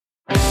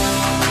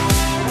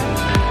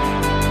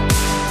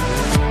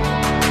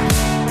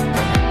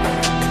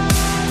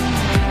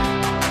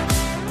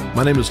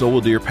My name is Noel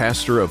Deere,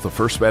 pastor of the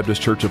First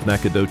Baptist Church of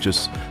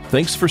Nacogdoches.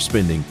 Thanks for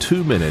spending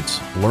 2 minutes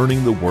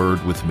learning the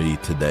Word with me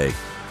today.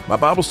 My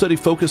Bible study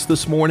focus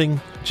this morning,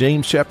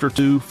 James chapter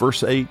 2,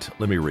 verse 8.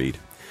 Let me read.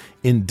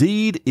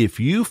 Indeed, if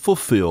you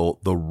fulfill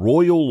the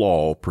royal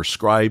law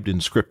prescribed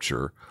in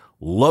Scripture,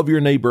 love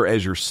your neighbor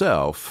as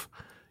yourself,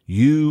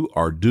 you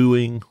are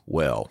doing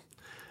well.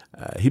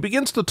 He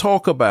begins to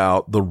talk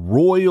about the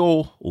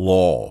royal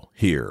law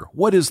here.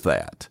 What is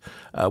that?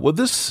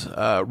 This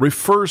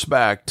refers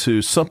back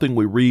to something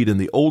we read in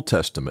the Old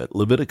Testament,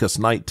 Leviticus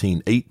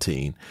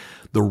 19:18.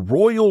 The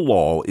royal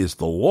law is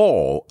the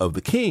law of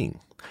the king.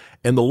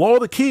 And the law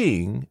of the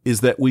king is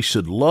that we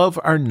should love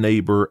our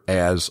neighbor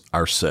as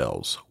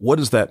ourselves. What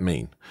does that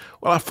mean?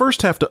 Well, I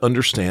first have to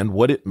understand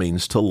what it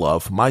means to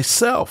love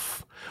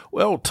myself.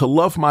 Well, to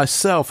love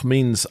myself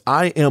means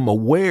I am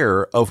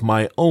aware of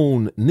my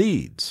own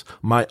needs,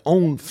 my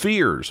own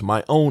fears,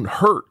 my own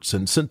hurts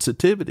and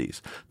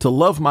sensitivities. To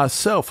love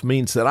myself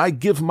means that I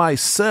give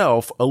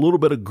myself a little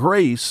bit of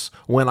grace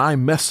when I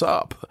mess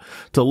up.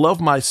 To love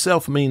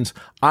myself means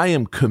I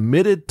am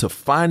committed to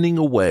finding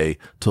a way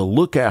to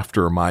look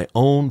after my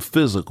own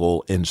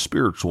physical and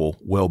spiritual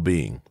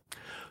well-being.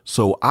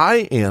 So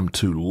I am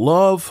to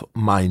love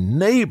my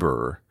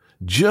neighbor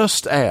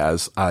just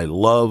as I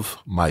love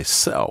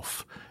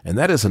myself. And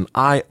that is an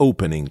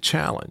eye-opening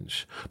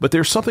challenge. But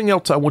there's something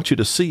else I want you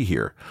to see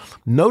here.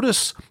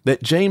 Notice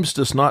that James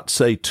does not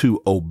say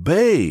to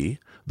obey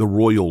the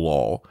royal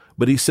law,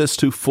 but he says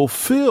to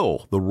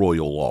fulfill the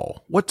royal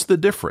law. What's the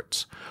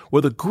difference?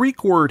 Well, the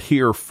Greek word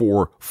here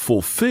for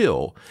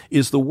fulfill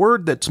is the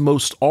word that's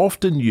most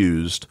often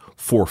used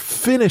for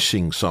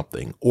finishing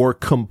something or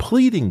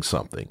completing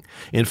something.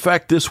 In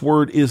fact, this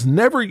word is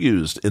never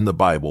used in the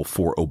Bible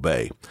for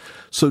obey.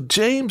 So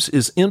James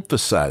is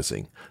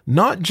emphasizing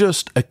not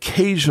just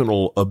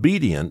occasional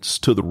obedience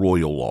to the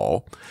royal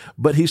law,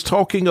 but he's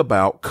talking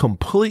about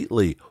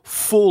completely,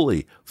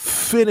 fully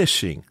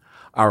finishing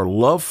our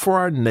love for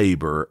our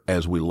neighbor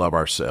as we love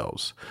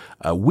ourselves.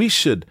 We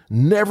should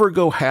never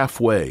go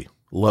halfway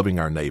loving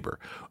our neighbor.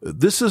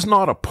 This is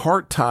not a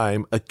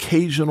part-time,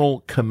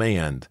 occasional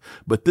command,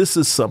 but this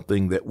is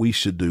something that we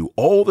should do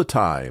all the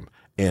time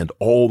and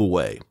all the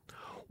way.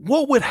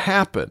 What would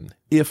happen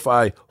if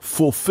I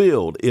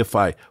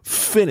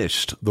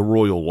finished the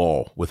royal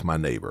law with my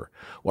neighbor?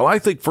 Well, I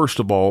think, first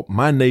of all,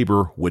 my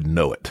neighbor would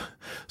know it.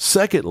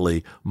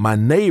 Secondly, my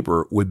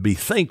neighbor would be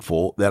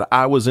thankful that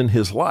I was in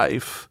his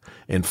life.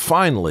 And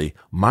finally,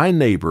 my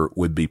neighbor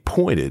would be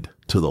pointed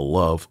to the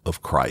love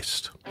of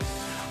Christ.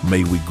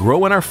 May we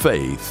grow in our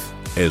faith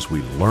as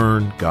we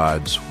learn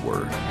God's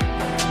Word.